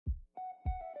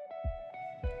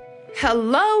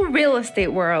Hello, real estate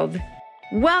world.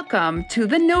 Welcome to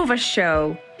the Nova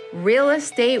Show, Real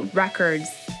Estate Records.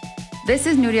 This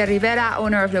is Nuria Rivera,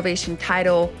 owner of Novation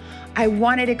Title. I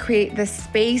wanted to create the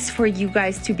space for you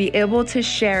guys to be able to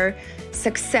share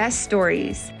success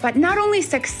stories, but not only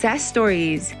success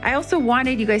stories. I also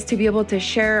wanted you guys to be able to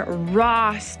share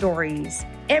raw stories.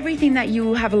 Everything that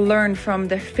you have learned from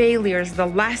the failures, the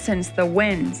lessons, the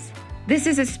wins. This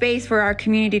is a space for our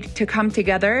community to come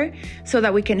together so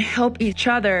that we can help each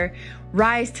other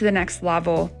rise to the next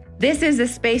level. This is a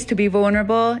space to be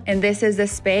vulnerable, and this is a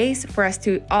space for us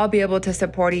to all be able to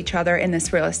support each other in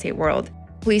this real estate world.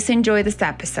 Please enjoy this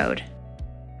episode.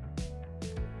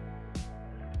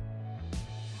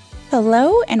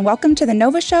 Hello, and welcome to the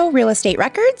Nova Show Real Estate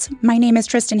Records. My name is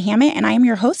Tristan Hammett, and I am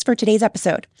your host for today's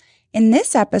episode. In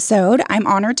this episode, I'm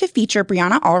honored to feature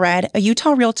Briana Allred, a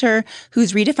Utah realtor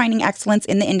who's redefining excellence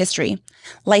in the industry.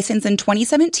 Licensed in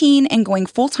 2017 and going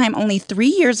full-time only 3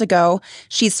 years ago,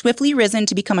 she's swiftly risen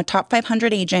to become a top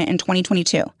 500 agent in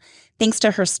 2022, thanks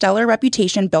to her stellar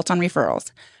reputation built on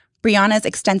referrals. Briana's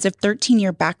extensive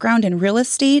 13-year background in real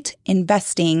estate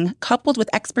investing, coupled with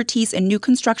expertise in new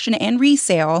construction and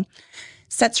resale,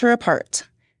 sets her apart.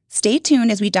 Stay tuned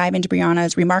as we dive into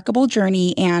Briana's remarkable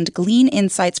journey and glean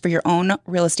insights for your own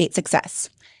real estate success.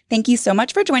 Thank you so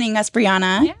much for joining us,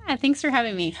 Briana. Yeah, thanks for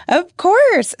having me. Of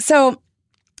course. So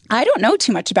I don't know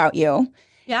too much about you.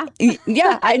 Yeah.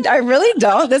 Yeah, I really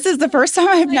don't. This is the first time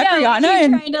I've met Briana.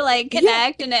 And trying to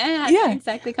connect and it hasn't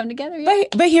exactly come together yet.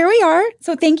 But here we are.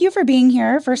 So thank you for being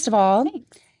here, first of all.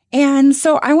 Thanks. And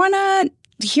so I want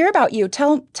to hear about you.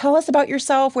 Tell us about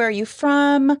yourself. Where are you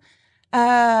from?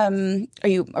 Are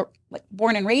you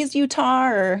born and raised Utah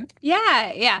or?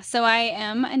 Yeah. So I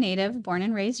am a native, born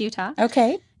and raised Utah.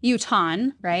 Okay.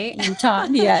 Utahn, right? Utah,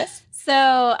 yes.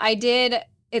 So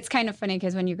it's kind of funny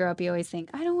because when you grow up, you always think,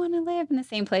 I don't want to live in the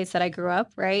same place that I grew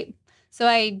up, right? So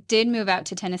I did move out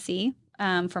to Tennessee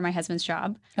for my husband's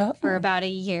job for about a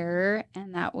year.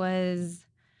 And that was,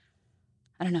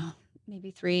 I don't know,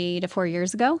 maybe 3 to 4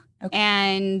 years ago. Okay.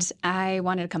 And I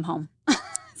wanted to come home.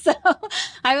 So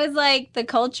I was like, the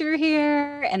culture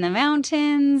here and the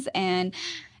mountains and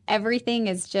everything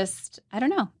is just, I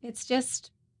don't know. It's just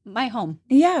my home.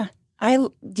 Yeah. I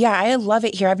love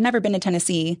it here. I've never been to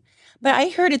Tennessee, but I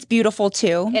heard it's beautiful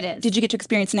too. It is. Did you get to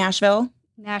experience Nashville?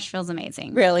 Nashville's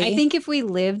amazing. Really? I think if we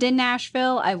lived in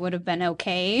Nashville, I would have been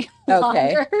okay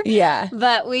longer. Yeah.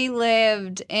 But we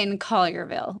lived in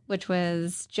Collierville, which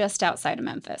was just outside of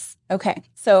Memphis. Okay.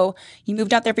 So you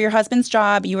moved out there for your husband's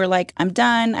job. You were like, I'm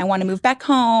done. I want to move back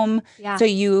home. Yeah. So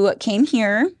you came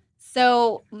here.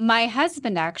 So my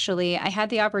husband, actually, I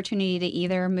had the opportunity to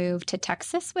either move to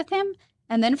Texas with him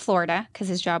and then Florida because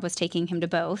his job was taking him to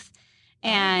both.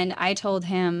 And I told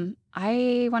him,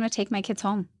 I want to take my kids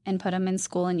home and put them in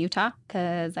school in Utah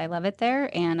because I love it there.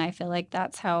 And I feel like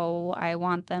that's how I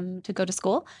want them to go to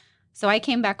school. So I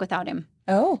came back without him.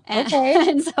 Oh, okay.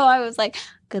 And so I was like,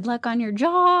 good luck on your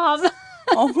job.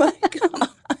 Oh, my God.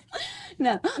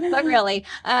 No, but really.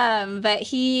 But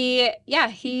he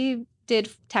did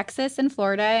Texas and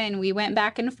Florida, and we went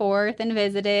back and forth and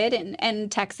visited.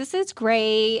 And Texas is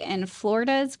great, and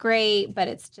Florida is great, but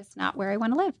it's just not where I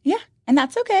want to live. Yeah, and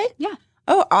that's okay. Yeah.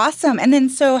 Oh, awesome. And then,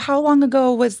 so how long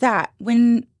ago was that?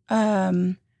 When?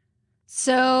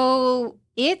 So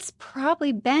it's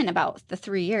probably been about the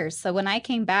 3 years. So when I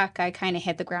came back, I kind of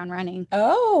hit the ground running.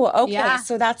 Oh, okay. Yeah.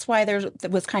 So that's why there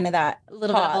was kind of that A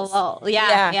little pause. bit of a lull.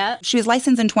 Yeah. She was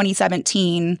licensed in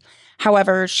 2017.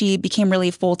 However, she became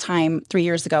really full-time 3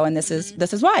 years ago, and this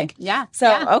is why. Yeah. So,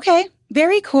 yeah. Okay.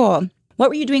 Very cool. What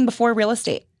were you doing before real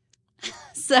estate?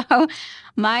 So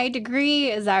my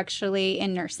degree is actually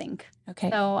in nursing.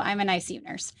 Okay. So I'm an ICU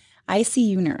nurse.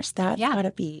 ICU nurse. That's got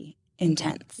to be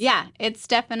intense. Yeah. It's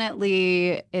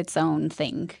definitely its own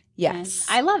thing. Yes.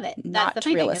 And I love it. Not That's the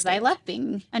funny real thing is I estate. love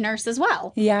being a nurse as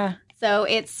well. Yeah. So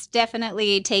it's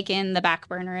definitely taken the back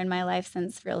burner in my life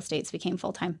since real estate's became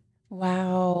full-time.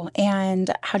 Wow.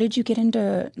 And how did you get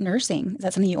into nursing? Is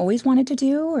that something you always wanted to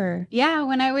do, or? Yeah,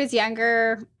 when I was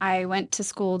younger, I went to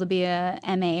school to be a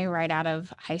MA right out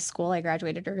of high school. I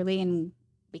graduated early and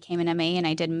became an MA, and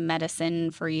I did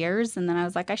medicine for years. And then I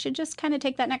was like, I should just kind of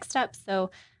take that next step.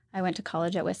 So I went to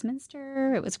college at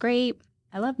Westminster. It was great.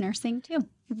 I love nursing too.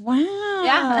 Wow.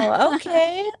 Yeah.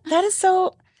 Okay. That is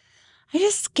so. I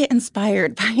just get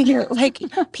inspired by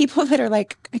people that are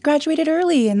like, I graduated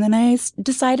early and then I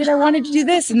decided I wanted to do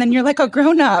this. And then you're like a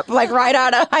grown up, like right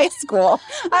out of high school.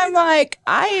 I'm like,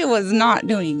 I was not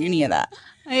doing any of that.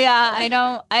 Yeah, I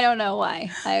don't know why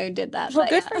I did that. Well,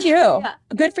 good for you. Yeah.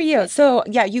 Good for you. So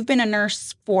yeah, you've been a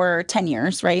nurse for 10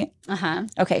 years, right? Uh-huh.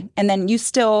 Okay. And then you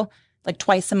still like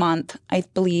twice a month, I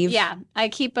believe. Yeah. I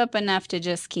keep up enough to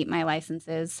just keep my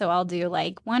licenses. So I'll do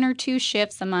like 1 or 2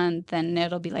 shifts a month, and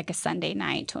it'll be like a Sunday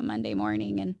night to a Monday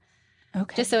morning. And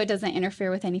just so it doesn't interfere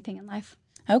with anything in life.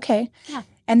 Okay. Yeah.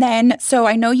 And then, so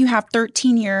I know you have a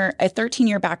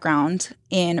 13-year background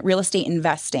in real estate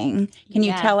investing. Can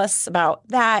you tell us about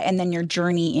that and then your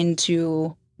journey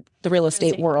into the real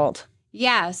estate world?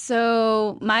 Yeah.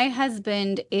 So my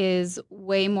husband is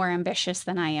way more ambitious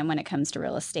than I am when it comes to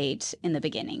real estate in the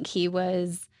beginning.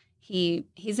 He's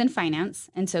in finance.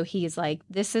 And so he's like,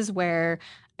 this is where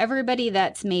everybody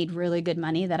that's made really good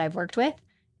money that I've worked with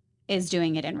is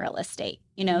doing it in real estate,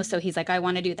 So he's like, I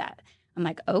want to do that. I'm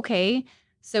like, okay.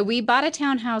 So we bought a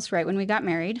townhouse right when we got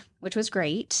married, which was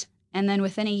great. And then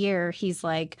within a year, he's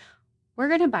like, we're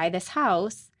going to buy this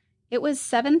house. It was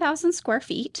 7,000 square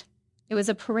feet. It was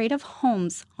a Parade of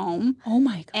Homes home. Oh,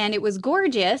 my God. And it was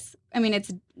gorgeous. I mean,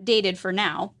 it's dated for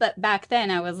now. But back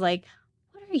then I was like,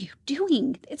 what are you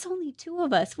doing? It's only 2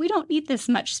 of us. We don't need this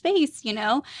much space,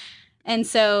 And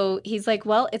so he's like,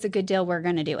 well, it's a good deal. We're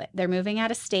going to do it. They're moving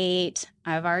out of state.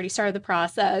 I've already started the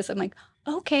process. I'm like,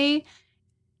 okay.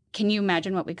 Can you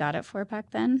imagine what we got it for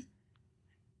back then?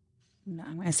 No,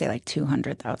 I'm going to say like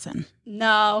 200,000.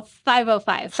 No,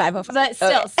 505. 505. But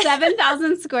still,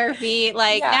 7,000 square feet.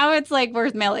 Like now it's like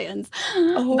worth millions.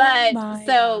 Oh, but my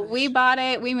so gosh. we bought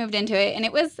it, we moved into it, and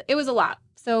it was a lot.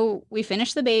 So we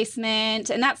finished the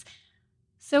basement, and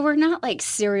so we're not like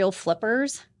serial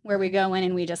flippers where we go in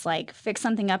and we just like fix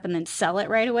something up and then sell it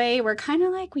right away. We're kind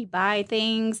of like we buy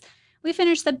things, we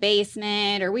finish the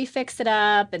basement or we fix it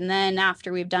up, and then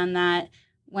after we've done that,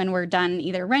 when we're done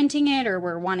either renting it or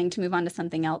we're wanting to move on to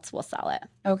something else, we'll sell it.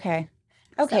 Okay.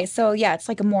 So yeah, it's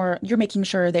like you're making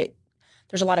sure that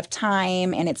there's a lot of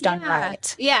time and it's done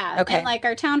right. Yeah. Okay. And like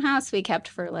our townhouse we kept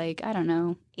for like, I don't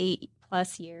know, 8+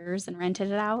 years and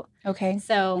rented it out. Okay.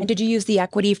 So. And did you use the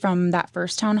equity from that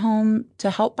first townhome to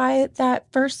help buy the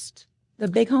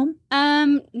big home?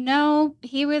 No,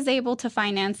 he was able to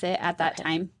finance it at that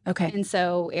time. Okay. And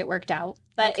so it worked out.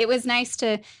 But it was nice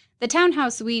the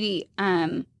townhouse, it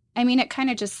kind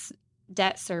of just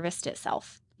debt serviced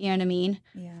itself, you know what I mean?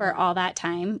 Yeah. For all that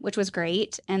time, which was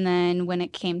great. And then when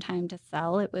it came time to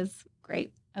sell, it was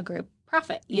great, a group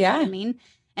profit, you know what I mean?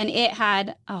 And it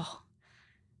had,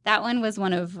 that one was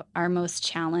one of our most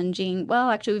challenging.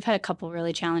 Well, actually, we've had a couple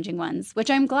really challenging ones,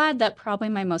 which I'm glad that probably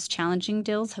my most challenging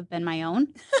deals have been my own.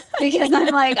 Because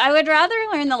I'm like, I would rather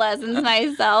learn the lessons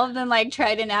myself than like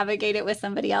try to navigate it with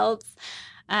somebody else.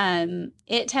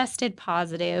 It tested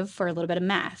positive for a little bit of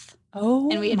meth. Oh,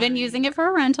 and we had been using it for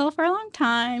a rental for a long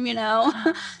time,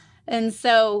 And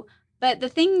so, but the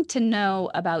thing to know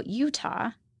about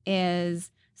Utah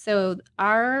is, so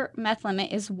our meth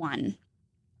limit is 1,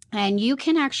 and you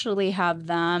can actually have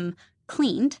them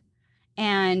cleaned.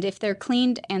 And if they're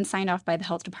cleaned and signed off by the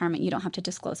health department, you don't have to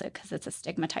disclose it because it's a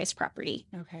stigmatized property.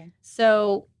 Okay.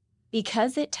 So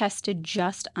because it tested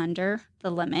just under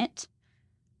the limit,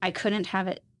 I couldn't have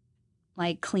it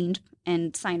like cleaned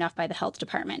and signed off by the health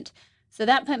department. So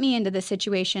that put me into the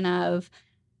situation of,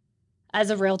 as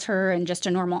a realtor and just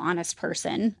a normal, honest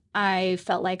person, I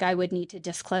felt like I would need to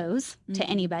disclose to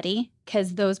anybody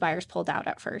because those buyers pulled out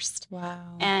at first.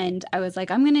 Wow. And I was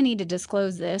like, I'm going to need to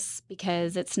disclose this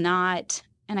because it's not,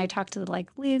 and I talked to the like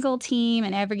legal team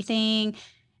and everything.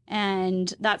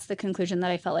 And that's the conclusion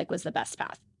that I felt like was the best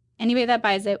path. Anybody that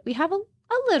buys it, we have a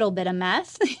little bit of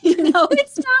meth,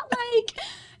 it's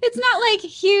not like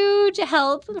huge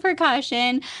health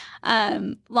precaution.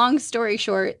 Long story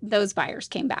short, those buyers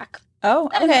came back.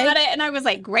 Oh, okay. And I was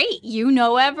like, great,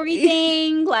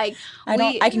 everything. Like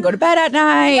I can go to bed at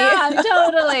night. Yeah,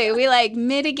 totally. We like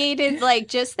mitigated like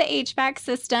just the HVAC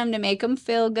system to make them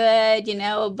feel good,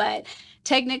 but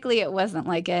technically it wasn't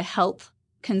like a health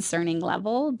concerning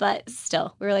level, but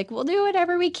still we were like, we'll do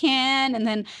whatever we can. And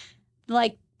then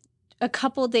like a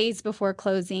couple days before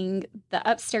closing, the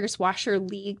upstairs washer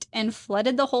leaked and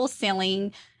flooded the whole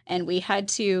ceiling. And we had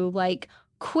to like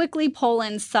quickly pull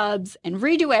in subs and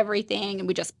redo everything. And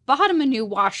we just bought him a new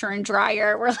washer and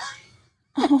dryer. We're like,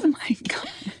 oh my God.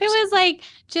 It was like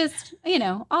just,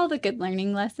 all the good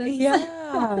learning lessons.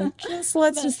 Yeah.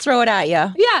 Let's just throw it at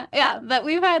you. Yeah. But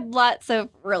we've had lots of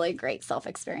really great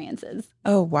self-experiences.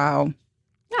 Oh, wow.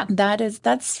 Yeah.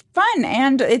 That's fun.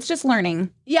 And it's just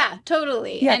learning. Yeah,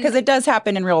 totally. Yeah, because it does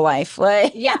happen in real life.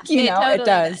 Like, yeah, it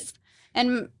does.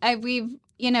 And we've,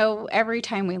 every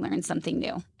time we learn something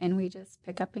new and we just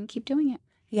pick up and keep doing it.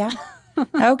 Yeah.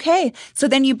 Okay. So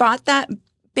then you bought that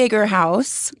bigger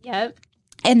house. Yep.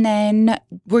 And then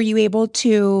were you able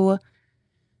to,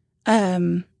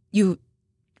 you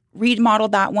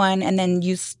remodeled that one and then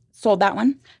you sold that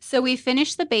one? So we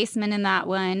finished the basement in that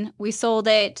one. We sold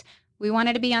it. We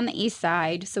wanted to be on the east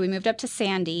side, so we moved up to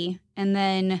Sandy. And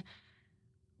then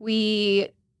we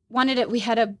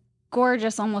had a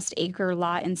gorgeous almost acre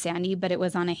lot in Sandy, but it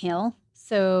was on a hill.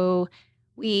 So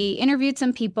we interviewed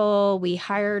some people. We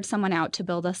hired someone out to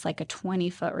build us like a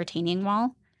 20-foot retaining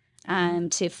wall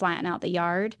to flatten out the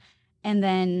yard. And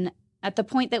then at the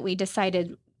point that we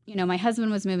decided, my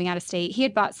husband was moving out of state. He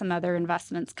had bought some other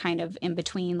investments kind of in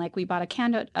between. Like we bought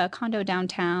a condo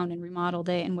downtown and remodeled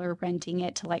it, and we were renting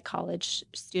it to like college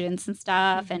students and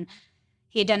stuff. And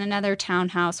he had done another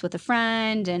townhouse with a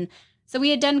friend. And so we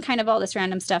had done kind of all this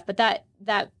random stuff. But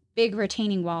that big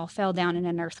retaining wall fell down in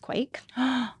an earthquake.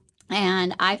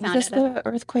 And I found Was this the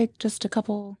earthquake just a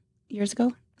couple years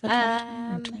ago?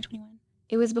 2021?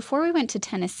 It was before we went to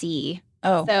Tennessee.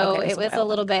 Oh, so okay, it was a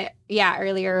little bit,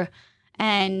 earlier.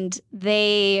 And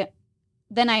then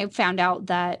I found out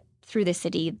that through the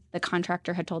city, the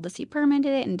contractor had told us he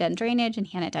permitted it and done drainage, and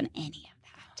he hadn't done any of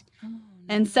that. Oh,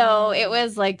 and so it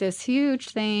was like this huge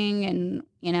thing. And,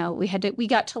 we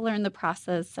got to learn the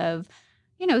process of,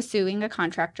 suing a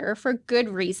contractor for good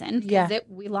reason. Because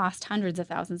we lost hundreds of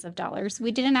thousands of dollars.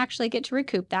 We didn't actually get to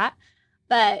recoup that,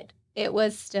 but it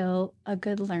was still a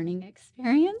good learning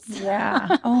experience.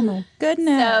 Yeah. Oh, my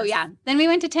goodness. So, Then we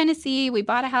went to Tennessee. We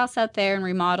bought a house out there and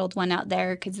remodeled one out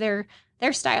there because their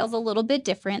style's a little bit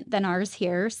different than ours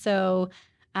here. So,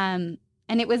 and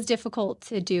it was difficult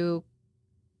to do,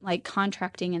 like,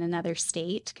 contracting in another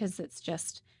state because it's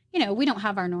just, we don't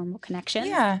have our normal connections.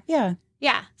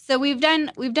 Yeah. So we've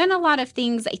done a lot of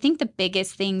things. I think the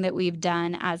biggest thing that we've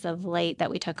done as of late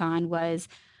that we took on was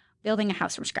building a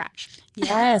house from scratch.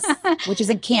 Yes, which is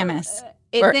in Camas.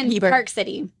 It's in Park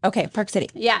City. Okay, Park City.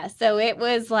 Yeah, so it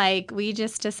was like we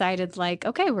just decided like,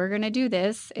 okay, we're going to do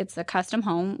this. It's a custom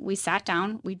home. We sat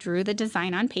down, we drew the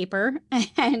design on paper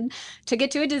and took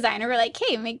it to a designer. We're like,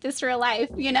 hey, make this real life,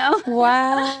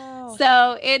 Wow.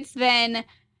 So it's been,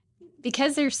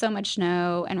 because there's so much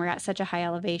snow and we're at such a high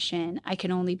elevation, I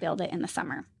can only build it in the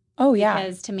summer. Oh, yeah.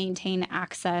 Because to maintain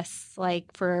access, like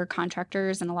for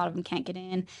contractors, and a lot of them can't get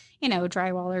in,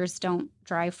 drywallers don't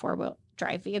drive four-wheel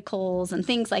drive vehicles and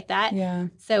things like that. Yeah.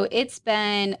 So it's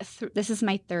been, this is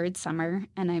my third summer,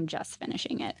 and I'm just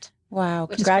finishing it. Wow.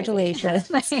 Congratulations.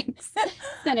 Thanks. It's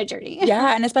been a journey.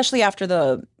 Yeah. And especially after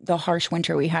the harsh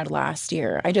winter we had last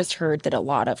year, I just heard that a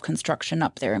lot of construction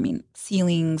up there,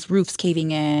 ceilings, roofs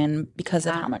caving in because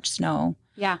of how much snow.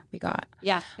 Yeah. We got.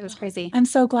 Yeah, it was crazy. I'm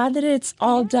so glad that it's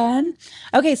all done.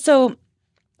 Okay, so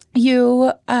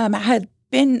you had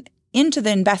been into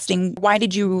the investing. Why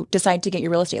did you decide to get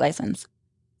your real estate license?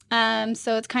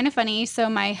 So it's kind of funny. So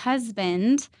my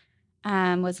husband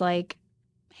was like,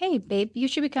 hey, babe, you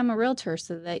should become a realtor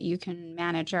so that you can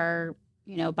manage our,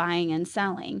 buying and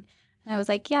selling. And I was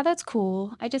like, yeah, that's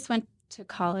cool. I just went to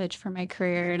college for my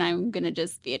career and I'm going to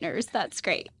just be a nurse. That's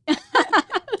great.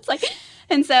 It's like,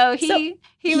 and so he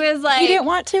was like, he didn't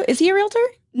want to. Is he a realtor?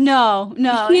 No.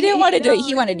 He didn't want to do it.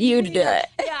 He wanted you to do it.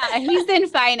 Yeah, he's in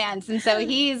finance. And so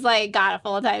he's like got a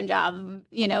full-time job,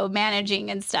 managing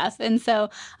and stuff. And so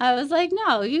I was like,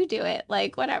 no, you do it.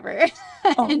 Like, whatever.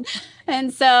 Oh.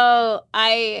 and so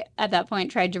I, at that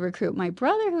point, tried to recruit my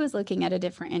brother who was looking at a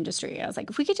different industry. I was like,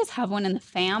 if we could just have one in the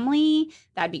family,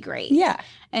 that'd be great. Yeah.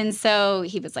 And so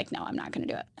he was like, no, I'm not going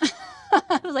to do it.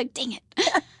 I was like, dang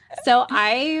it. So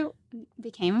I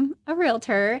became a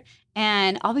realtor.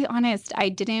 And I'll be honest, I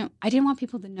didn't want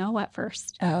people to know at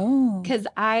first. Oh. Because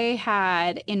I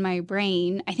had in my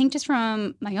brain, I think just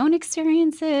from my own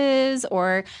experiences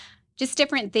or just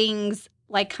different things,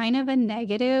 like kind of a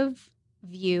negative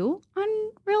view on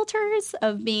realtors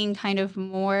of being kind of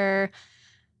more,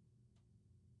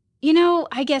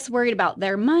 I guess worried about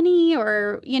their money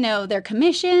or, their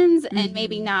commissions and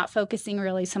maybe not focusing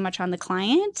really so much on the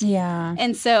client. Yeah.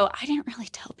 And so I didn't really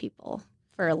tell people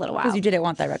for a little while. Because you didn't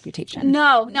want that reputation.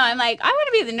 No. I'm like, I want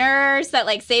to be the nurse that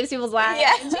like saves people's lives.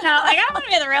 Yeah. I don't want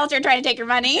to be the realtor trying to take your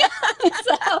money.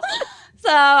 so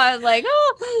I was like,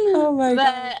 oh my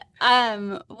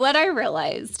God. But what I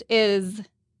realized is,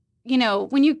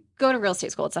 when you go to real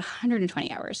estate school, it's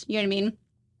 120 hours. You know what I mean?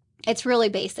 It's really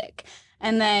basic.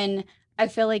 And then I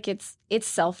feel like it's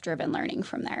self-driven learning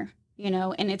from there,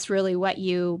 and it's really what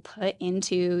you put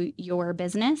into your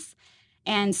business.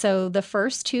 And so the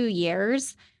first 2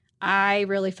 years, I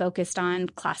really focused on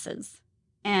classes.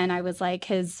 And I was like,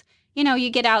 because, you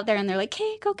get out there and they're like,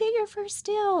 hey, go get your first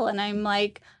deal. And I'm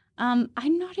like, I'm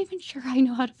not even sure I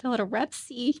know how to fill out a rep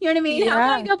C. You know what I mean?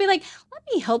 Yeah. I'll be like, let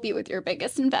me help you with your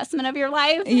biggest investment of your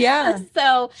life. Yeah.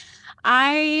 So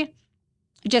I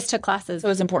Just took classes. So it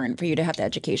was important for you to have the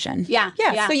education. Yeah.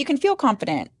 So you can feel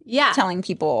confident telling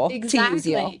people to use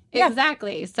you.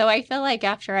 Exactly. So I feel like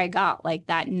after I got like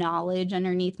that knowledge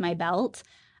underneath my belt,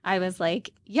 I was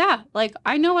like, like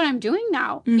I know what I'm doing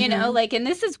now, you know, like, and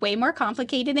this is way more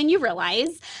complicated than you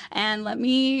realize. And let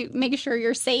me make sure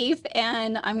you're safe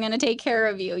and I'm going to take care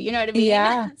of you. You know what I mean?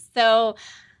 Yeah. So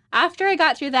after I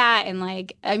got through that, and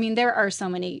like, I mean, there are so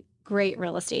many great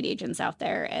real estate agents out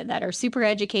there that are super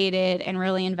educated and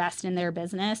really invest in their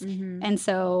business. And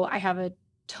so I have a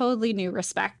totally new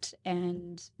respect,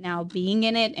 and now being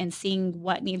in it and seeing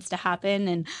what needs to happen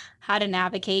and how to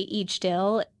navigate each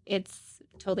deal, it's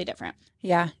totally different.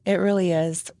 Yeah, it really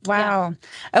is. Wow.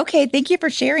 Yeah. Okay. Thank you for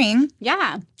sharing.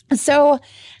 Yeah. So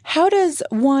how does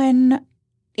one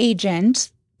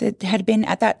agent that had been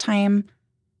at that time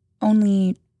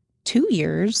only 2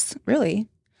 years, really,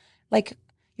 like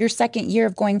your second year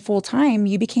of going full time,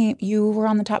 you were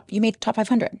on the top, you made top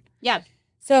 500. Yeah.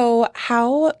 So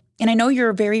how, and I know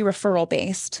you're very referral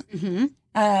based.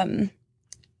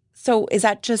 So is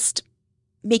that just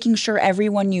making sure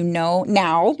everyone you know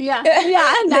now? Now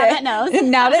that knows.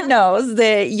 Now that knows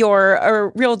that you're a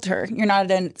realtor. You're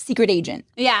not a secret agent.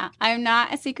 Yeah, I'm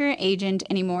not a secret agent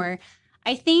anymore.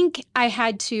 I think I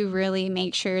had to really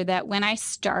make sure that when I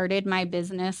started my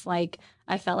business, like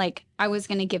I felt like I was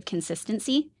going to give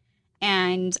consistency,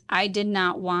 and I did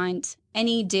not want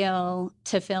any deal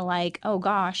to feel like, oh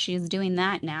gosh, she's doing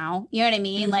that now. You know what I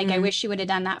mean? Like I wish she would have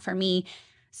done that for me.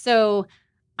 So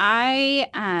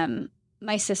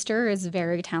my sister is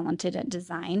very talented at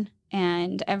design,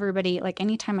 and everybody, like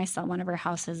anytime I sell one of her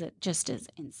houses, it just is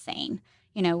insane.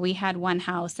 You know, we had one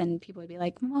house and people would be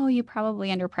like, oh, you probably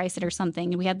underpriced it or something.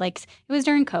 And we had like, it was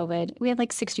during COVID. We had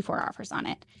like 64 offers on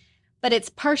it. But it's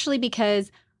partially because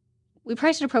we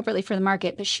priced it appropriately for the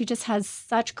market, but she just has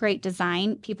such great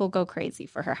design. People go crazy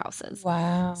for her houses.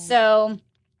 Wow. So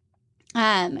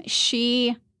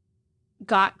she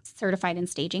got certified in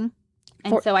staging.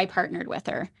 And so I partnered with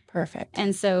her. Perfect.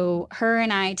 And so her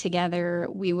and I together,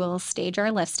 we will stage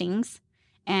our listings.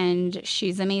 And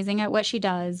she's amazing at what she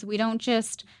does. We don't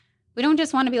just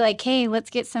want to be like, hey, let's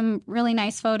get some really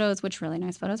nice photos, which really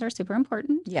nice photos are super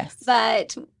important. Yes.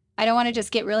 But I don't want to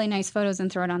just get really nice photos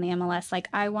and throw it on the MLS. Like,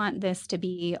 I want this to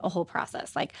be a whole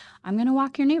process. Like, I'm going to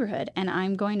walk your neighborhood and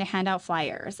I'm going to hand out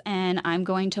flyers and I'm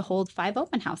going to hold 5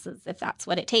 open houses if that's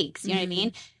what it takes. You know what I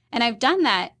mean? And I've done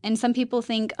that. And some people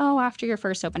think, oh, after your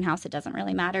first open house, it doesn't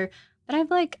really matter. But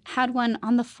I've like had one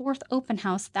on the 4th open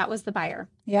house. That was the buyer.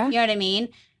 Yeah. You know what I mean?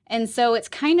 And so it's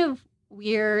kind of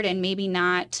weird and maybe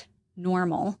not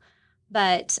normal,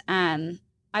 but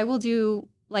I will do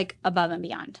like above and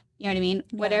beyond. You know what I mean?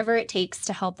 Yeah. Whatever it takes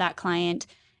to help that client.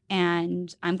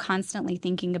 And I'm constantly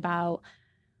thinking about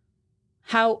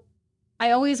how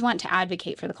I always want to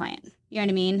advocate for the client. You know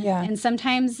what I mean? Yeah. And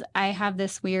sometimes I have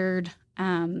this weird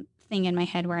thing in my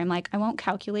head where I'm like, I won't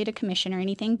calculate a commission or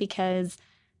anything, because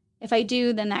if I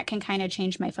do, then that can kind of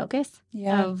change my focus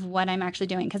of what I'm actually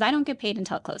doing, because I don't get paid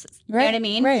until it closes. Right. You know what I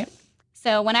mean? Right.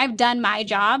 So when I've done my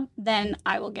job, then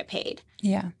I will get paid.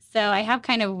 Yeah. So I have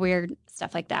kind of weird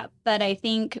stuff like that. But I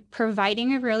think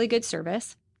providing a really good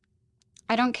service,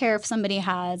 I don't care if somebody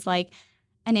has like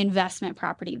an investment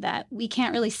property that we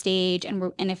can't really stage,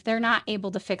 and if they're not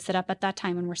able to fix it up at that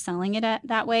time and we're selling it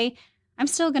that way, I'm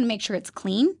still going to make sure it's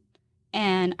clean,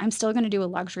 and I'm still going to do a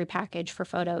luxury package for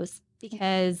photos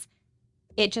because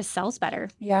it just sells better.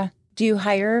 Yeah. Do you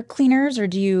hire cleaners, or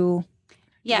do you?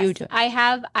 Yes, you do I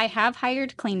have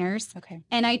hired cleaners. Okay.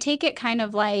 And I take it kind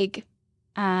of like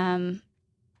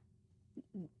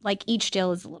each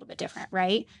deal is a little bit different,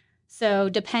 right? So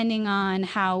depending on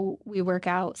how we work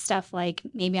out stuff, like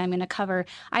maybe I'm going to cover,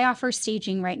 I offer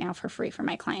staging right now for free for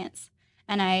my clients.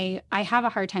 And I have a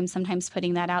hard time sometimes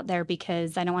putting that out there,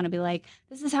 because I don't want to be like,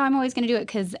 this is how I'm always going to do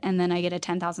it. And then I get a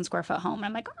 10,000 square foot home and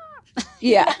I'm like, oh.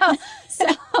 Yeah. You know? So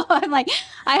I'm like,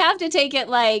 I have to take it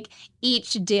like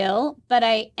each deal, but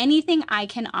anything I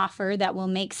can offer that will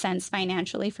make sense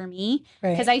financially for me,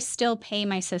 because I still pay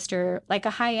my sister like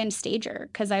a high-end stager,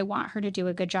 because I want her to do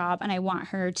a good job and I want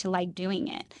her to like doing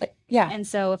it. Yeah. And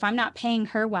so if I'm not paying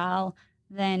her well,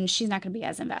 then she's not going to be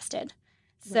as invested.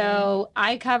 So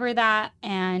I cover that,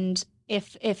 and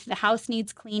if the house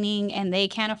needs cleaning and they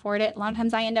can't afford it, a lot of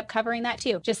times I end up covering that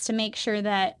too, just to make sure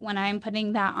that when I'm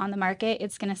putting that on the market,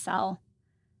 it's going to sell.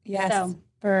 Yes, so,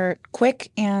 for quick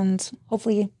and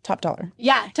hopefully top dollar.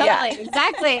 Yeah, totally, yeah.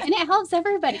 Exactly, and it helps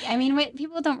everybody. I mean, what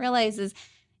people don't realize is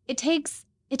it takes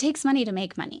money to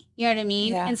make money. You know what I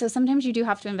mean? Yeah. And so sometimes you do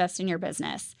have to invest in your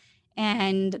business,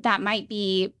 and that might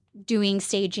be doing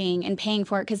staging and paying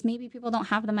for it, because maybe people don't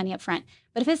have the money up front.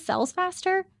 But if it sells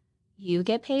faster, you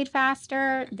get paid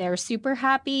faster. They're super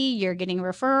happy. You're getting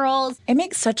referrals. It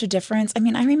makes such a difference. I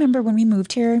mean, I remember when we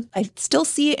moved here, I still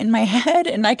see it in my head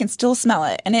and I can still smell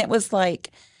it. And it was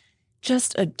like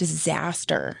just a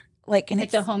disaster. Like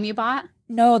the home you bought?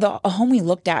 No, a home we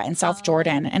looked at in South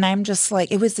Jordan. And I'm just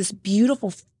like, it was this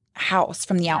beautiful house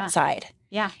from the outside.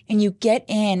 Yeah. And you get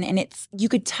in and you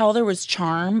could tell there was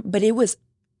charm, but it was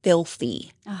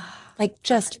filthy. Like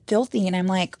just filthy. And I'm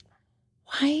like,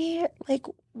 why?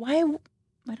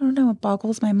 I don't know. It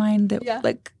boggles my mind that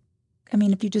like, I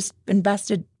mean, if you just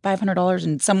invested $500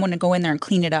 in someone to go in there and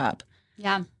clean it up.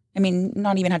 Yeah. I mean,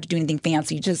 not even have to do anything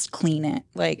fancy, just clean it.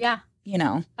 Like, you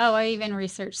know. Oh, I even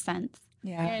researched scents.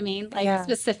 Yeah. You know what I mean? Like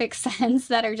specific scents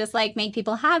that are just like make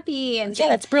people happy. And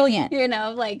that's brilliant. You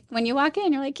know, like when you walk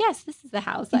in, you're like, yes, this is the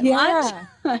house I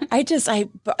want.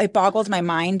 It boggles my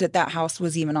mind that house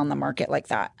was even on the market like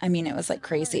that. I mean, it was like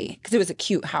crazy because it was a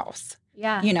cute house.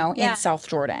 Yeah. You know, in South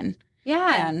Jordan.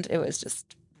 Yeah. And it was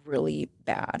just really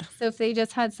bad. So if they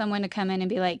just had someone to come in and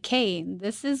be like, "Kay,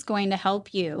 this is going to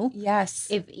help you."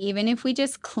 Yes. Even if we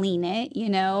just clean it, you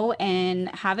know, and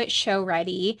have it show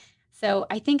ready. So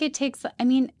I think it takes, I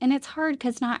mean, and it's hard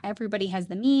because not everybody has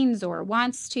the means or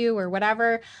wants to or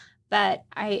whatever. But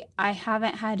I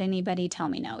haven't had anybody tell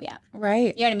me no yet.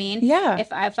 Right. You know what I mean? Yeah.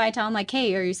 If I tell them like,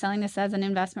 "Hey, are you selling this as an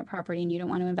investment property and you don't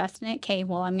want to invest in it? Okay,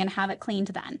 well, I'm going to have it cleaned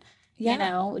then." Yeah. You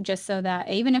know, just so that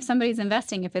even if somebody's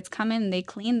investing, if it's come in, they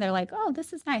clean, they're like, "Oh,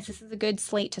 this is nice. This is a good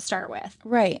slate to start with."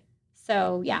 Right.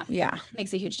 So, yeah. Yeah.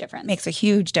 Makes a huge difference. Makes a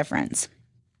huge difference.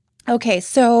 Okay.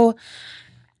 So,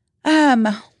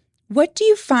 what do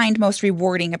you find most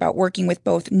rewarding about working with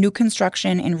both new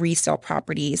construction and resale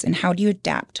properties, and how do you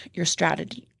adapt your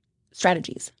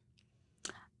strategies?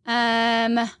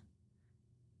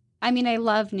 I mean, I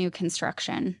love new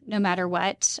construction, no matter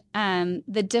what.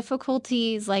 The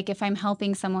difficulties, like if I'm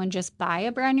helping someone just buy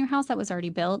a brand new house that was already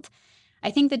built, I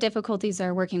think the difficulties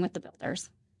are working with the builders.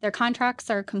 Their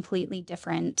contracts are completely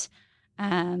different.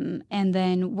 And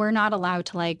then we're not allowed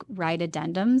to like write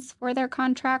addendums for their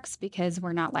contracts because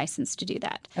we're not licensed to do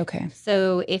that. Okay.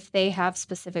 So if they have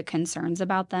specific concerns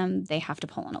about them, they have to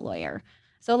pull in a lawyer.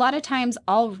 So a lot of times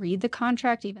I'll read the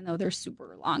contract, even though they're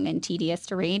super long and tedious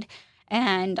to read.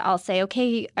 And I'll say,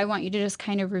 "Okay, I want you to just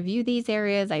kind of review these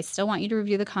areas. I still want you to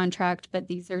review the contract, but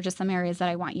these are just some areas that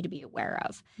I want you to be aware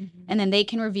of." Mm-hmm. And then they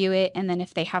can review it. And then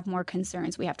if they have more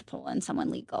concerns, we have to pull in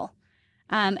someone legal.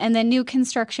 And then new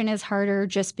construction is harder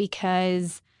just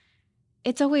because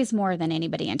it's always more than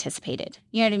anybody anticipated.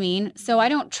 You know what I mean? So I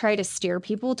don't try to steer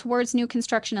people towards new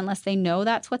construction unless they know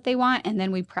that's what they want. And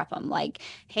then we prep them like,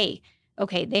 "Hey,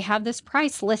 okay, they have this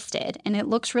price listed and it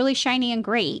looks really shiny and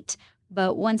great.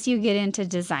 But once you get into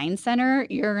design center,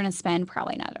 you're going to spend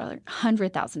probably another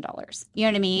 $100,000. You know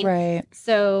what I mean? Right.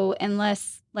 So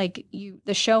unless like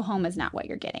the show home is not what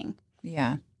you're getting.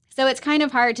 Yeah. So it's kind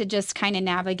of hard to just kind of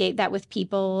navigate that with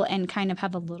people and kind of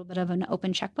have a little bit of an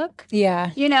open checkbook.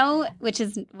 Yeah. You know, which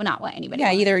is not what anybody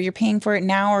wants. Either you're paying for it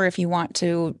now or if you want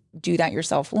to do that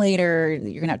yourself later,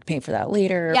 you're going to have to pay for that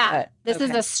later. Yeah. This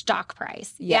is a stock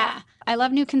price. Yeah. I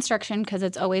love new construction because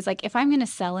it's always like if I'm going to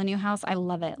sell a new house, I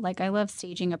love it. Like I love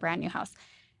staging a brand new house.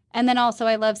 And then also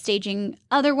I love staging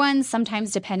other ones.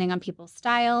 Sometimes depending on people's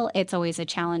style, it's always a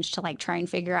challenge to like try and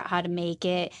figure out how to make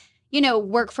it, you know,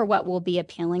 work for what will be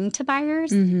appealing to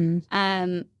buyers.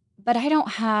 Mm-hmm. But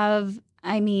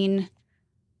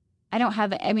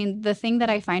the thing that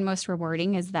I find most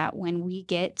rewarding is that when we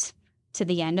get to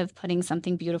the end of putting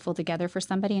something beautiful together for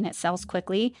somebody and it sells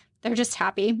quickly, they're just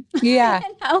happy. Yeah.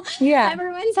 You know? Yeah.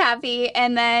 Everyone's happy.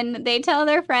 And then they tell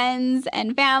their friends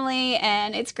and family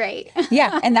and it's great.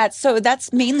 Yeah. And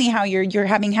that's mainly how you're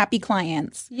having happy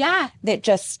clients. Yeah. That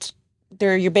just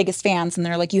they're your biggest fans and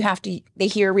they're like, they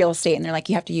hear real estate and they're like,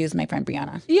 you have to use my friend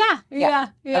Briana. Yeah.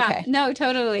 Okay. No,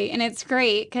 totally. And it's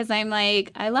great because I'm like,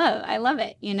 I love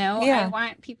it. You know, I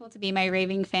want people to be my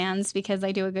raving fans because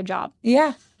I do a good job.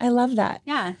 Yeah. I love that.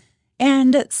 Yeah.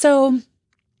 And so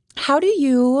how do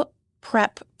you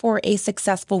prep for a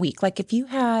successful week? Like if you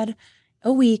had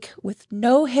a week with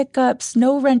no hiccups,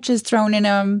 no wrenches thrown in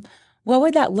them, what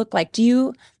would that look like?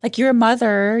 You're a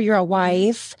mother, you're a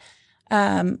wife,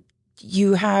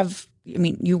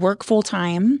 you work full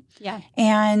time. Yeah.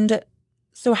 And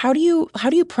so how do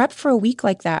you prep for a week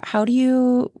like that?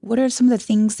 What are some of the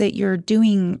things that you're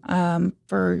doing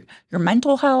for your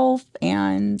mental health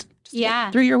and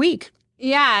just through your week?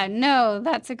 Yeah, no,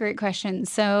 that's a great question.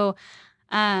 So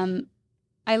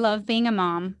I love being a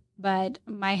mom, but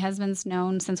my husband's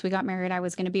known since we got married I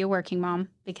was going to be a working mom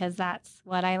because that's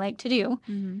what I like to do.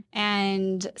 Mm-hmm.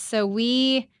 And so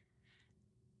we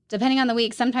depending on the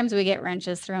week, sometimes we get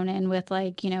wrenches thrown in with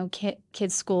like,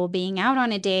 kids' school being out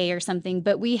on a day or something.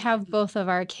 But we have both of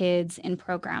our kids in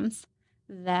programs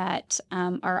that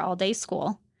are all-day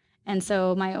school. And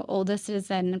so my oldest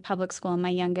is in public school and my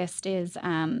youngest is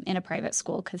in a private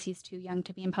school because he's too young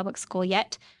to be in public school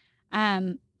yet.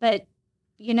 But,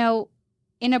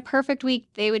 in a perfect week,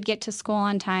 they would get to school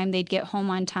on time. They'd get home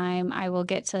on time. I will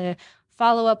get to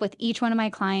follow up with each one of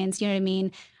my clients. You know what I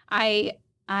mean? I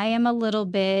am a little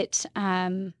bit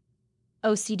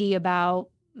OCD about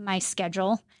my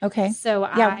schedule. Okay. So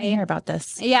I want to hear about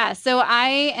this. Yeah. So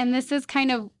and this is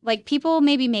kind of like people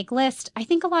maybe make lists. I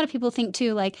think a lot of people think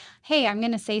too, like, hey, I'm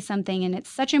going to say something and it's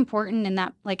such important in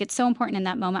that, like, it's so important in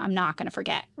that moment. I'm not going to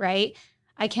forget. Right.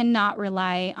 I cannot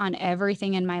rely on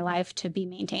everything in my life to be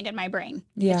maintained in my brain.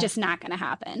 Yeah. It's just not going to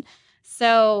happen.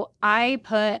 So I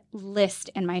put list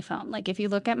in my phone. Like if you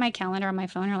look at my calendar on my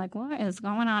phone, you're like, what is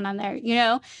going on there?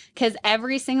 Because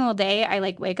every single day I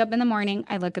like wake up in the morning,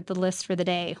 I look at the list for the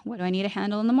day. What do I need to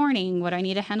handle in the morning? What do I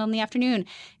need to handle in the afternoon?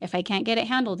 If I can't get it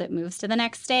handled, it moves to the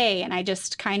next day. And I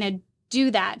just kind of do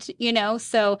that,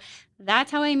 So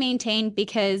that's how I maintain,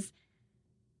 because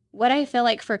what I feel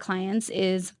like for clients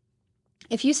is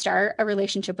if you start a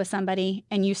relationship with somebody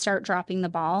and you start dropping the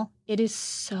ball, it is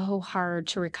so hard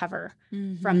to recover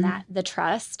from that, the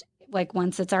trust, like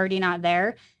once it's already not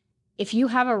there. If you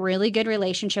have a really good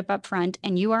relationship up front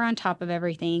and you are on top of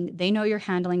everything, they know you're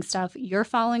handling stuff, you're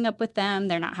following up with them,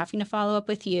 they're not having to follow up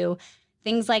with you,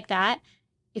 things like that.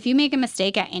 If you make a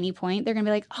mistake at any point, they're going to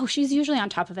be like, oh, she's usually on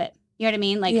top of it. You know what I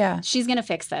mean? Like, she's going to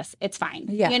fix this. It's fine.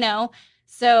 Yeah.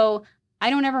 So I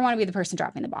don't ever want to be the person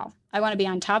dropping the ball. I want to be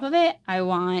on top of it. I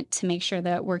want to make sure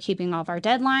that we're keeping all of our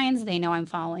deadlines. They know I'm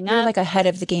following up. You're like ahead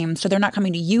of the game. So they're not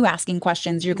coming to you asking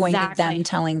questions. You're going to them,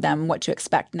 telling them what to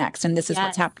expect next. And this is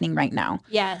what's happening right now.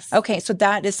 Yes. Okay. So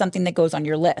that is something that goes on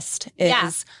your list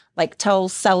is like tell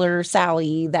seller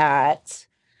Sally that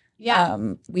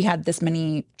we had this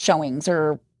many showings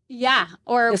or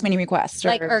or this many requests.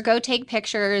 Or go take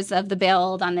pictures of the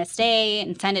build on this day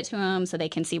and send it to them so they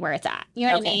can see where it's at. You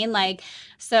know what I mean? Like,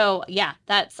 so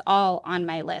that's all on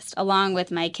my list along with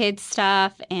my kids'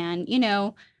 stuff and,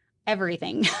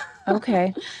 everything.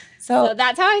 Okay. So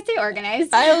that's how I stay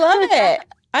organized. I love it.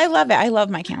 I love it. I love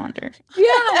my calendar.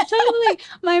 Yeah, totally.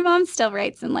 My mom still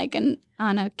writes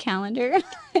on a calendar.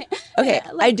 Okay,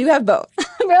 I do have both.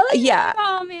 Really? Yeah.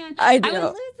 Oh, man. I do. I would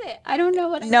lose it. I don't know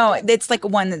what it's like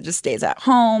one that just stays at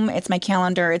home. It's my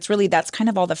calendar. It's really, that's kind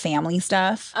of all the family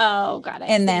stuff. Oh, got it.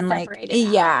 And then like,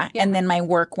 and then my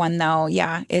work one though,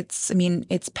 it's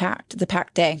packed. It's a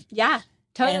packed day. Yeah,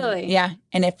 totally.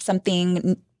 And if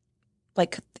something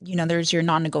like, there's your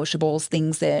non-negotiables,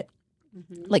 things that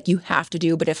like you have to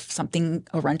do, but if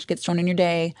a wrench gets thrown in your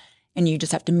day and you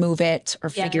just have to move it or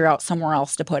figure out somewhere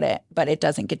else to put it, but it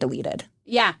doesn't get deleted.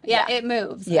 Yeah, it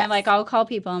moves. Yeah. And like I'll call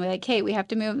people and be like, hey, we have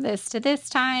to move this to this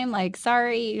time. Like,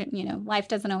 sorry, life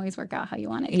doesn't always work out how you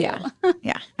want it to.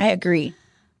 Yeah, I agree.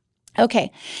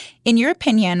 Okay. In your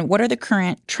opinion, what are the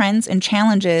current trends and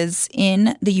challenges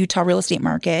in the Utah real estate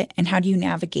market, and how do you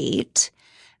navigate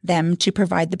them to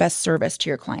provide the best service to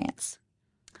your clients?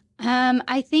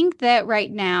 I think that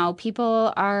right now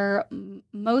people are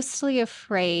mostly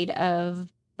afraid of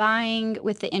buying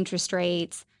with the interest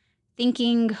rates,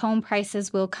 thinking home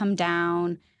prices will come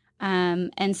down.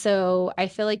 And so I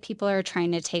feel like people are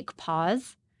trying to take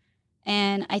pause.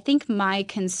 And I think my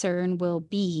concern will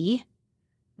be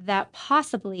that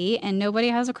possibly, and nobody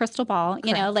has a crystal ball,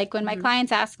 like when my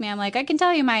clients ask me, I'm like, I can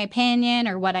tell you my opinion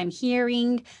or what I'm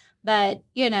hearing, but,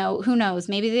 who knows?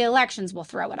 Maybe the elections will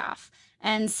throw it off.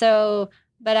 And so,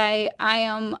 but I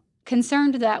am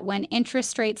concerned that when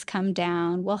interest rates come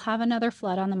down, we'll have another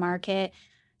flood on the market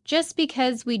just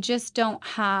because we just don't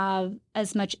have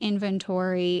as much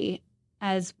inventory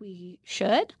as we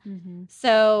should.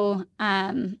 So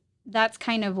that's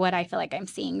kind of what I feel like I'm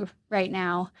seeing right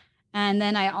now. And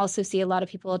then I also see a lot of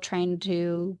people trying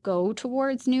to go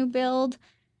towards new build,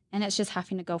 and it's just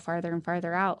having to go farther and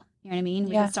farther out. You know what I mean?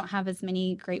 We just don't have as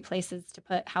many great places to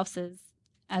put houses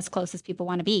as close as people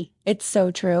want to be. It's so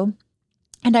true.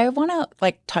 And I want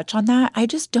to touch on that. I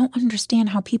just don't understand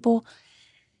how people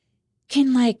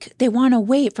can they want to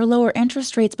wait for lower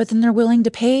interest rates, but then they're willing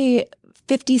to pay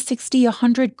 50, 60,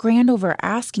 100 grand over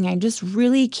asking. I just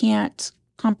really can't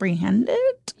comprehend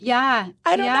it. Yeah.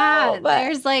 I don't know.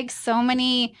 But there's so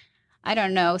many, I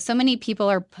don't know. So many people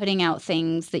are putting out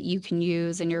things that you can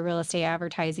use in your real estate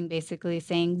advertising, basically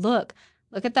saying, look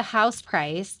at the house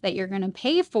price that you're going to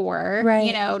pay for,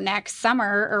 next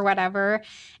summer or whatever.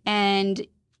 And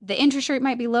the interest rate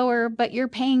might be lower, but you're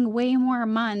paying way more a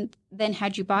month than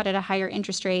had you bought at a higher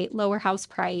interest rate, lower house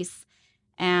price.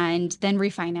 and then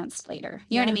refinanced later.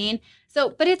 You know what I mean? So,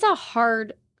 but it's a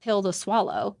hard pill to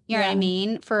swallow. You know what I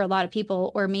mean? For a lot of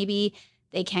people, or maybe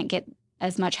they can't get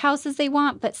as much house as they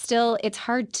want, but still it's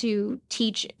hard to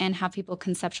teach and have people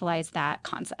conceptualize that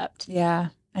concept. Yeah,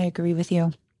 I agree with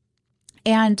you.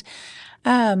 And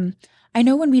I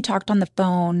know when we talked on the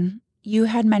phone, you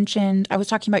had mentioned, I was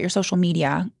talking about your social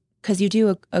media, because you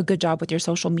do a good job with your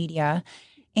social media.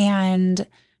 And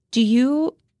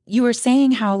you were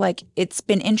saying how like it's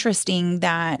been interesting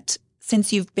that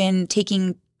since you've been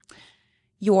taking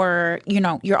your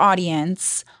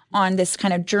audience on this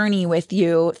kind of journey with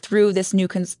you through this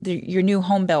your new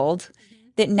home build,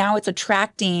 that now it's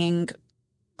attracting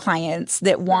clients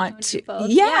that want to,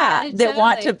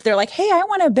 they're like, hey, I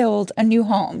want to build a new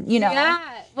home, Yeah.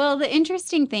 Well, the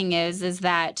interesting thing is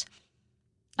that,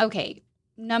 okay,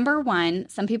 number one,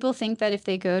 some people think that if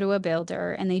they go to a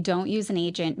builder and they don't use an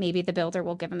agent, maybe the builder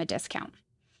will give them a discount.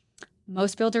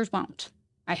 Most builders won't,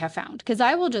 I have found, because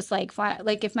I will just like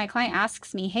if my client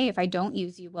asks me, hey, if I don't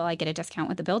use you, will I get a discount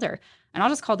with the builder? And I'll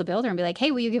just call the builder and be like,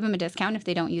 hey, will you give them a discount if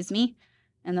they don't use me?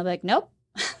 And they'll be like, nope.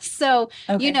 So,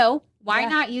 why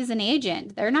not use an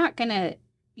agent? They're not going to,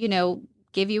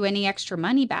 give you any extra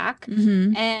money back.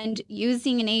 Mm-hmm. And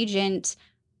using an agent,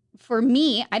 for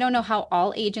me, I don't know how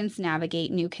all agents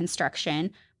navigate new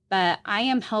construction, but I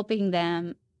am helping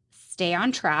them stay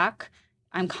on track.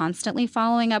 I'm constantly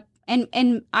following up.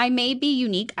 And I may be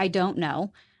unique. I don't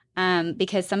know.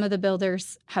 Because some of the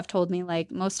builders have told me, like,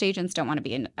 most agents don't want to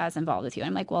be as involved with you. And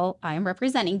I'm like, well, I am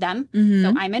representing them. Mm-hmm.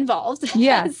 So I'm involved.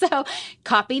 Yeah. So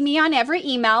copy me on every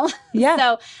email. Yeah.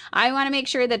 So I want to make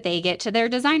sure that they get to their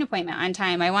design appointment on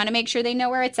time. I want to make sure they know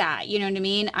where it's at. You know what I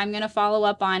mean? I'm going to follow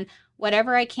up on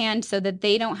whatever I can so that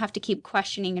they don't have to keep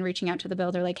questioning and reaching out to the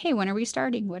builder like, hey, when are we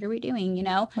starting? What are we doing?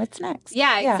 What's next?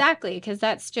 Yeah, exactly. Because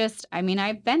that's just,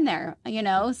 I've been there,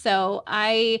 so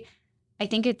I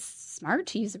think it's smart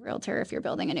to use a realtor if you're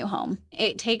building a new home.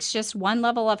 It takes just one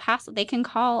level of hassle. They can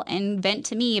call and vent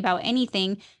to me about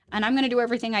anything, and I'm going to do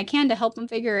everything I can to help them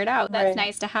figure it out. That's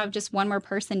nice to have just one more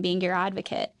person being your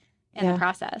advocate in the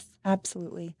process.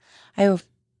 Absolutely.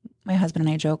 My husband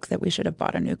and I joke that we should have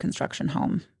bought a new construction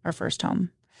home, our first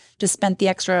home. Just spent the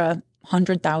extra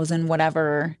 $100,000,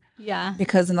 whatever. Yeah.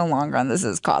 Because in the long run, this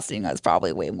is costing us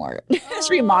probably way more. Just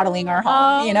remodeling our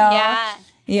home, Yeah.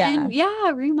 Yeah.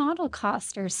 And remodel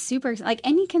costs are super, like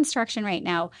any construction right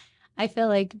now, I feel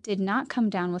like did not come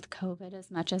down with COVID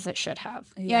as much as it should have.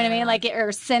 You know what I mean? Like,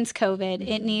 or since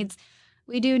COVID,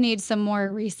 we do need some more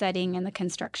resetting in the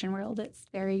construction world. It's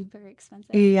very, very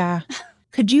expensive. Yeah.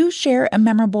 Could you share a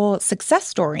memorable success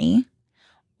story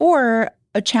or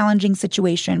a challenging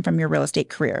situation from your real estate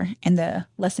career and the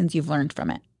lessons you've learned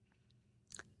from it?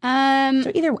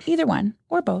 So either one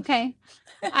or both. Okay.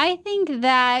 I think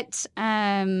that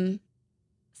some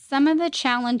of the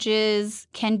challenges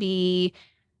can be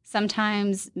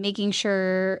sometimes making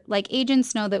sure, like,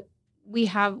 agents know that we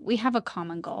have a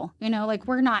common goal. Like,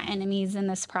 we're not enemies in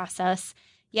this process.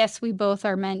 Yes, we both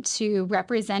are meant to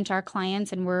represent our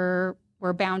clients, and we're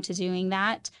bound to doing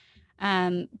that.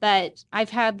 But I've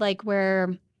had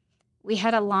where we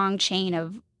had a long chain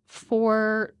of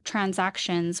 4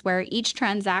 transactions where each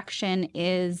transaction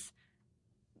is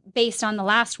based on the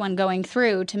last one going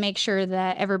through to make sure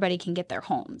that everybody can get their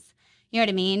homes. You know what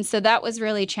I mean? So that was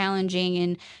really challenging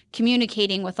in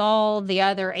communicating with all the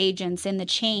other agents in the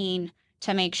chain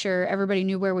to make sure everybody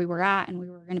knew where we were at and we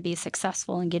were going to be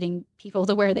successful in getting people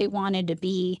to where they wanted to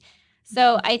be.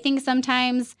 So I think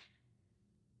sometimes,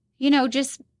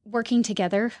 just working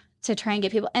together to try and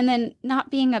get people, and then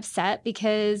not being upset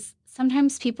because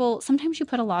sometimes you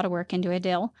put a lot of work into a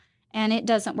deal and it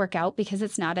doesn't work out because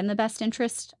it's not in the best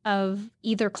interest of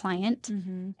either client.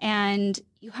 Mm-hmm. And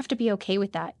you have to be okay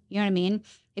with that. You know what I mean?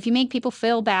 If you make people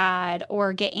feel bad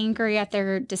or get angry at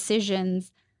their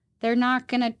decisions, they're not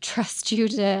going to trust you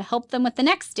to help them with the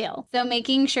next deal. So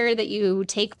making sure that you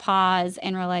take pause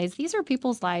and realize these are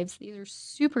people's lives. These are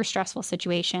super stressful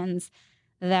situations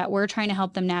that we're trying to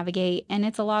help them navigate. And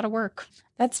it's a lot of work.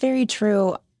 That's very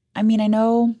true. I mean, I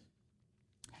know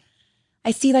I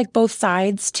see both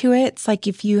sides to it. It's like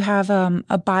if you have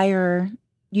a buyer,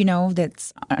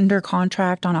 that's under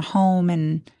contract on a home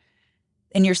and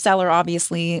your seller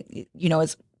obviously,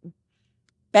 is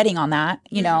betting on that,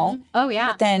 Mm-hmm. Oh,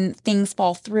 yeah. But then things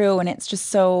fall through and it's just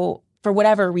so, for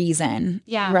whatever reason.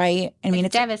 Yeah. Right? I mean,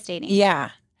 it's devastating.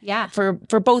 Yeah. Yeah. For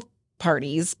both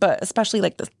parties, but especially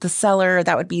the seller,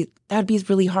 that would be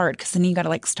really hard because then you got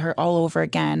to start all over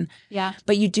again. Yeah.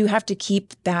 But you do have to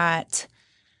keep that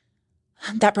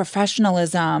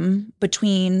professionalism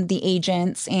between the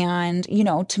agents and,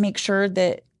 to make sure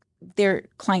that their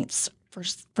clients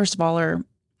first of all are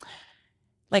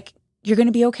like, you're going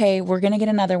to be okay. We're going to get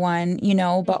another one, you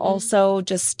know, but also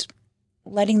just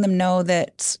letting them know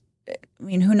that, I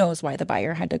mean, who knows why the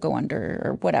buyer had to go under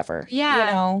or whatever. Yeah.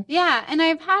 You know? Yeah. And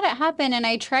I've had it happen, and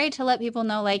I try to let people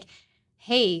know, like,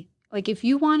 hey, like, if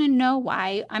you want to know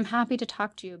why, I'm happy to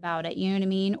talk to you about it. You know what I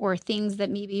mean? Or things that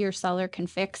maybe your seller can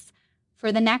fix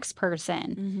for the next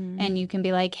person. And you can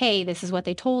be like, hey, this is what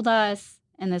they told us,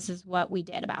 and this is what we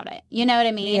did about it. You know what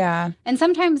I mean? Yeah. And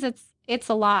sometimes it's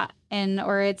a lot,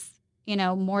 or it's, you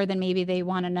know, more than maybe they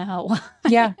want to know.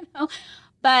 Yeah. You know?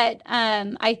 But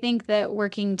I think that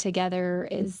working together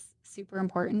is super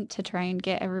important to try and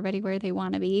get everybody where they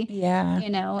want to be. Yeah. You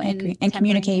know, and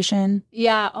communication.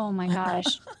 Yeah. Oh my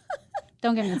gosh.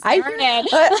 Don't get me started.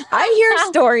 I hear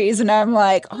stories and I'm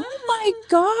like, oh my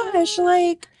gosh,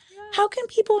 like, how can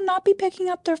people not be picking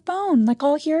up their phone? Like,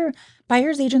 I'll hear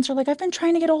buyer's agents are like, I've been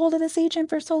trying to get a hold of this agent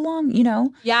for so long, you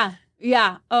know? Yeah.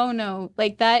 Yeah. Oh no.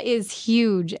 Like, that is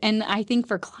huge. And I think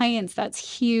for clients,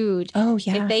 that's huge. Oh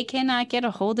yeah. If they cannot get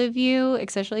a hold of you,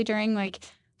 especially during like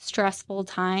stressful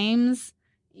times,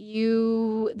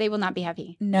 they will not be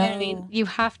happy. No. You know what I mean? You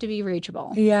have to be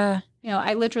reachable. Yeah. You know,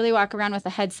 I literally walk around with a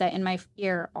headset in my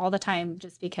ear all the time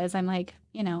just because I'm like,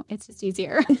 you know, it's just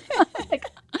easier. Like,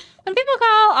 when people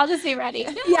call, I'll just be ready.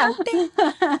 Yeah.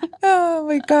 Oh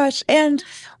my gosh. And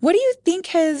what do you think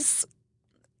has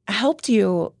helped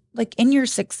you, like, in your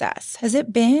success? Has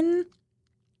it been,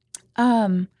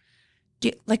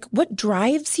 like, what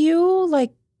drives you?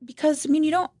 Like, because, I mean,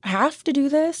 you don't have to do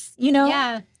this, you know?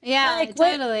 Yeah. Yeah, like,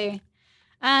 totally.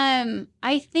 I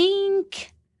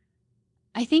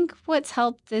think what's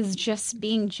helped is just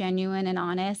being genuine and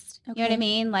honest. You know what I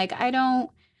mean? Like, I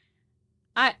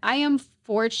am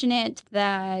fortunate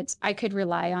that I could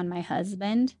rely on my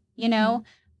husband, you know,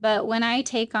 but when I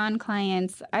take on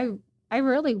clients, I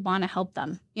really want to help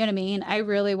them. You know what I mean? I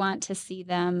really want to see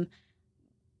them,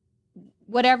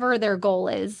 whatever their goal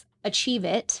is, achieve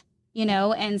it, you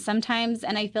know, and sometimes,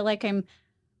 and I feel like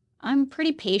I'm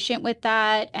pretty patient with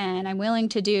that, and I'm willing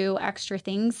to do extra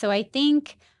things. So I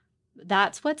think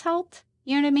that's what's helped.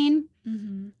 You know what I mean?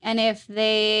 And if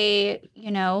they,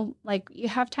 you know, like, you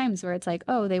have times where it's like,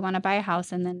 oh, they want to buy a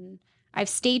house, and then I've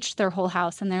staged their whole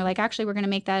house, and they're like, actually, we're going to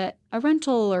make that a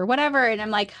rental or whatever. And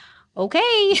I'm like,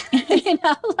 okay, you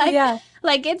know, like,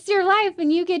 like, it's your life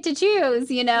and you get to choose,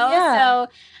 you know? So,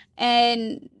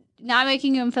 and not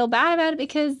making them feel bad about it,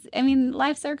 because, I mean,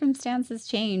 life circumstances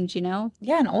change, you know?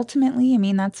 Yeah. And ultimately, I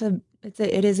mean,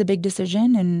 it is a big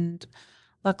decision, and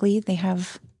luckily they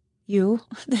have you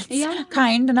that's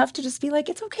kind enough to just be like,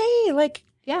 it's okay. Like,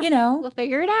 you know, we'll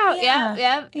figure it out.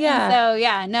 Yeah. And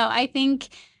so, no, I think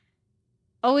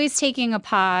always taking a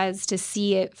pause to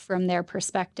see it from their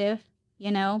perspective,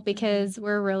 you know, because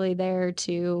we're really there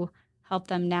to help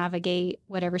them navigate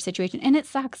whatever situation. And it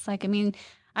sucks. Like, I mean,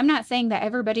 I'm not saying that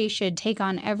everybody should take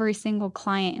on every single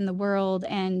client in the world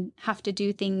and have to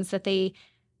do things that they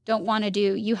don't want to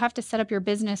do. You have to set up your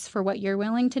business for what you're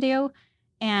willing to do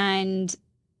and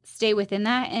stay within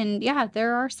that. And yeah,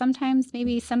 there are sometimes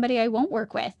maybe somebody I won't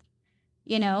work with,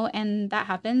 you know, and that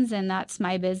happens, and that's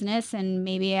my business, and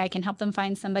maybe I can help them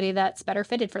find somebody that's better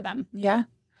fitted for them. Yeah.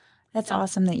 That's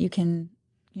awesome that you can,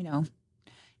 you know,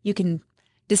 you can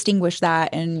distinguish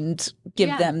that and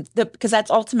give them because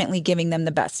that's ultimately giving them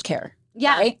the best care.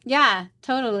 Yeah. Right? Yeah,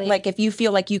 totally. Like, if you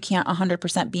feel like you can't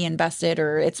 100% be invested,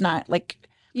 or it's not like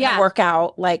work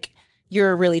out, like,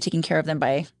 you're really taking care of them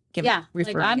by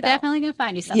referring like, I'm it definitely out. going to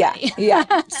find you somebody. Yeah.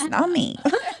 It's not me.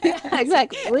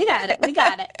 Exactly. We got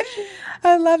it.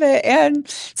 I love it. And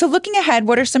so, looking ahead,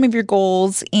 what are some of your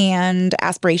goals and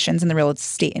aspirations in the real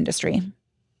estate industry?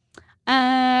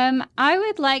 I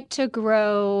would like to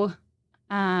grow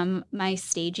my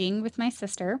staging with my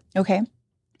sister. Okay.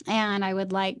 And I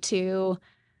would like to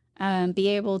be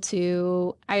able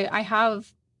to, I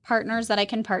have partners that I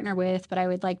can partner with, but I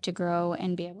would like to grow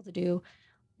and be able to do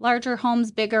larger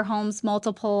homes, bigger homes,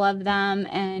 multiple of them,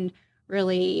 and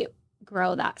really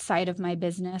grow that side of my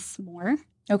business more.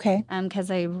 Okay. Because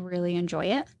I really enjoy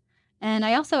it. And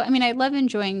I also, I mean, I love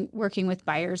enjoying working with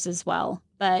buyers as well.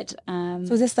 But so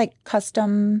is this like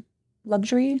custom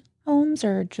luxury homes,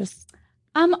 or just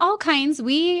all kinds?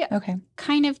 We okay.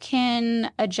 kind of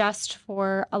can adjust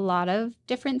for a lot of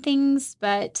different things,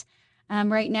 but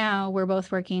right now we're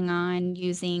both working on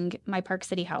using my Park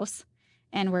City house,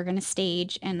 and we're going to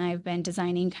stage, and I've been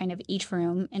designing kind of each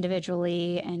room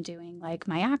individually and doing like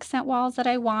my accent walls that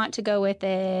I want to go with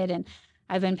it, and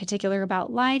I've been particular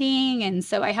about lighting, and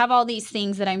so I have all these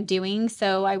things that I'm doing,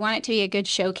 so I want it to be a good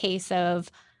showcase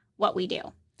of what we do.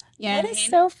 That is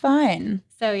so fun.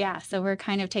 So yeah, so we're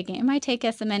kind of taking, it might take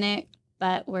us a minute,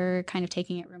 but we're kind of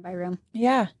taking it room by room.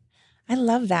 Yeah. I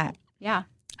love that. Yeah.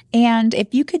 And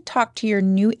if you could talk to your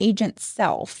new agent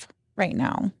self right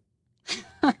now,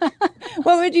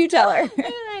 what would you tell her?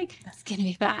 Like, it's going to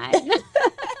be fine.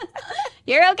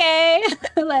 You're okay.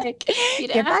 Like, you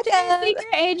don't have to be a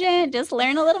secret agent. Just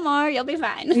learn a little more. You'll be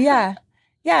fine. Yeah.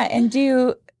 Yeah. And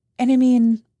I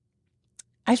mean,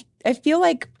 I feel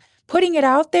like putting it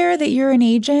out there that you're an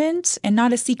agent and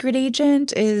not a secret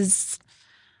agent is,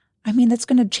 I mean, that's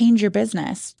going to change your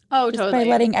business. Oh, just totally. by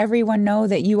letting everyone know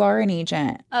that you are an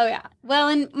agent. Oh, yeah. Well,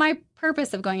 and my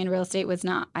purpose of going into real estate was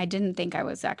not, I didn't think I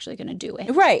was actually going to do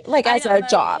it. Right. Like as a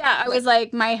job. Yeah. I was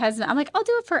like, my husband, I'm like, I'll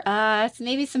do it for us,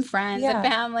 maybe some friends and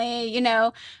family, you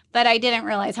know, but I didn't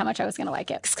realize how much I was going to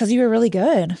like it. It's because you were really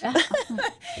good.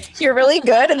 You're really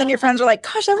good. And then your friends were like,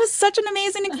 gosh, that was such an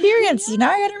amazing experience. Now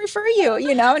I got to refer you,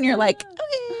 you know, and you're like,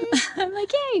 okay. I'm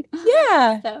like, yay.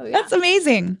 Yeah. So, yeah. That's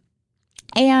amazing.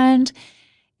 And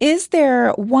is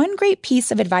there one great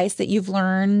piece of advice that you've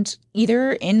learned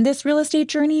either in this real estate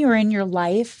journey or in your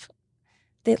life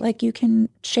that like you can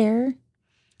share?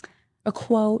 A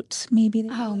quote maybe?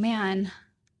 Oh, man.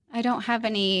 I don't have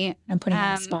any. I'm putting you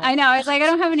on the spot. I know. It's like I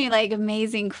don't have any like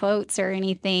amazing quotes or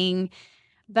anything.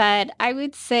 But I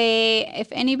would say if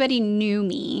anybody knew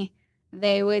me,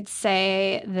 they would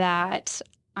say that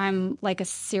I'm like a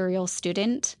serial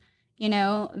student. You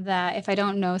know, that if I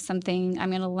don't know something,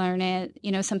 I'm going to learn it.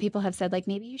 You know, some people have said, like,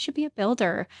 maybe you should be a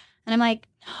builder. And I'm like,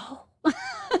 no.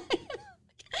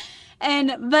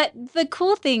 But the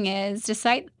cool thing is,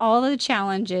 despite all the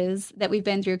challenges that we've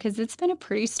been through, because it's been a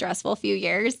pretty stressful few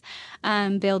years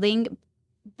building,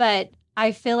 but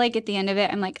I feel like at the end of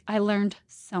it, I'm like, I learned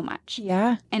so much.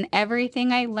 Yeah. And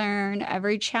everything I learned,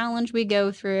 every challenge we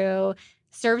go through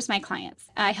serves my clients.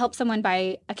 I helped someone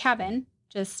buy a cabin,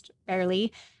 just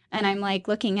barely. And I'm like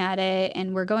looking at it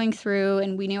and we're going through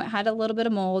and we knew it had a little bit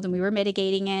of mold and we were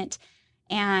mitigating it.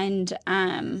 And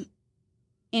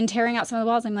in tearing out some of the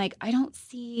walls, I'm like, I don't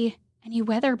see any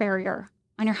weather barrier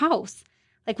on your house.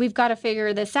 Like, we've got to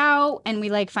figure this out. And we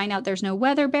like find out there's no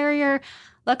weather barrier.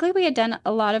 Luckily, we had done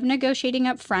a lot of negotiating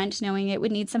up front, knowing it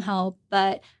would need some help.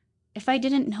 But if I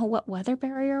didn't know what weather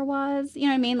barrier was, you know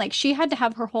what I mean? Like, she had to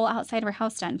have her whole outside of her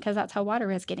house done because that's how water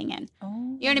was getting in.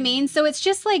 Oh. You know what I mean? So it's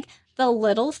just like the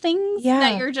little things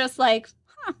that you're just like,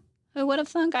 who would have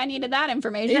thunk I needed that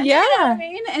information? Yeah. You know what I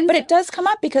mean? But it does come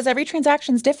up because every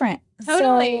transaction's different.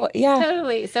 Totally. So, yeah.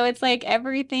 Totally. So it's like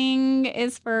everything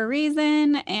is for a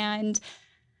reason. And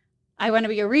I want to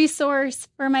be a resource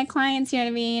for my clients. You know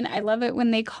what I mean? I love it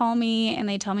when they call me and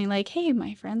they tell me like, hey,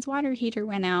 my friend's water heater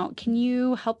went out. Can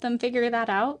you help them figure that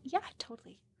out? Yeah,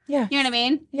 totally. Yeah. You know what I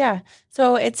mean? Yeah.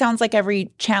 So it sounds like every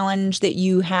challenge that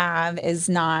you have is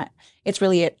not, it's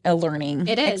really a learning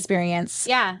experience.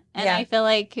 Yeah. And I feel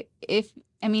like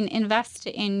invest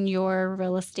in your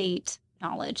real estate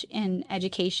knowledge, in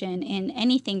education, in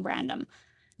anything random,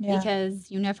 because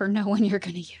you never know when you're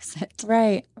going to use it.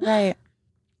 Right. Right.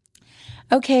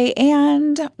 Okay.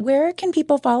 And where can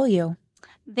people follow you?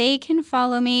 They can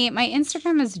follow me. My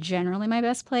Instagram is generally my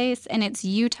best place, and it's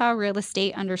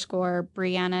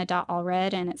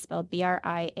UtahRealEstate_Briana.Allred, and it's spelled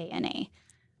Briana.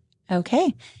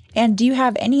 Okay. And do you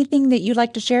have anything that you'd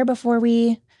like to share before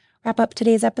we wrap up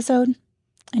today's episode?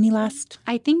 Any last?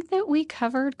 I think that we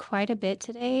covered quite a bit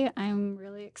today. I'm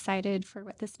really excited for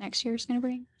what this next year is going to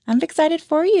bring. I'm excited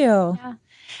for you. Yeah.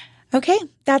 Okay,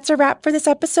 that's a wrap for this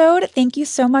episode. Thank you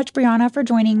so much, Briana, for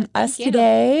joining us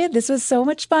today. This was so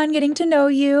much fun getting to know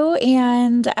you,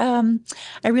 and I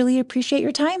really appreciate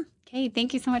your time. Okay,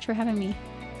 thank you so much for having me.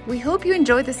 We hope you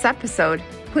enjoyed this episode.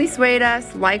 Please rate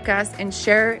us, like us, and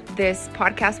share this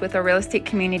podcast with our real estate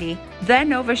community. The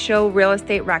Nova Show Real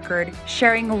Estate Record,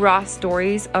 sharing raw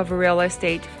stories of real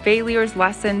estate, failures,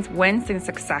 lessons, wins, and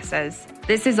successes.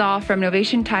 This is all from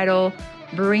Novation Title,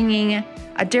 bringing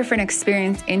a different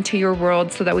experience into your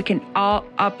world so that we can all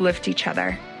uplift each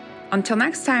other. Until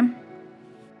next time.